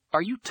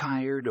Are you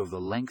tired of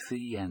the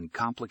lengthy and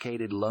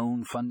complicated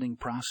loan funding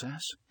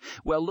process?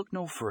 Well, look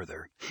no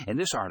further. In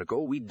this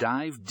article, we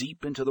dive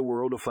deep into the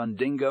world of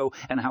Fundingo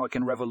and how it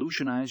can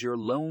revolutionize your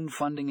loan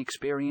funding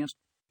experience.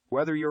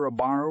 Whether you're a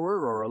borrower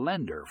or a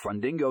lender,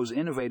 Fundingo's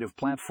innovative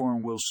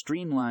platform will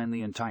streamline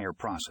the entire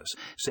process,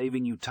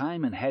 saving you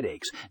time and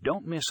headaches.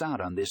 Don't miss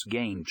out on this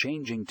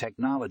game-changing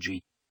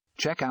technology.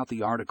 Check out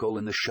the article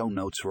in the show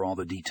notes for all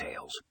the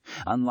details.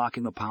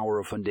 Unlocking the power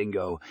of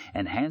Fundingo,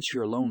 enhance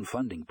your loan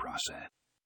funding process.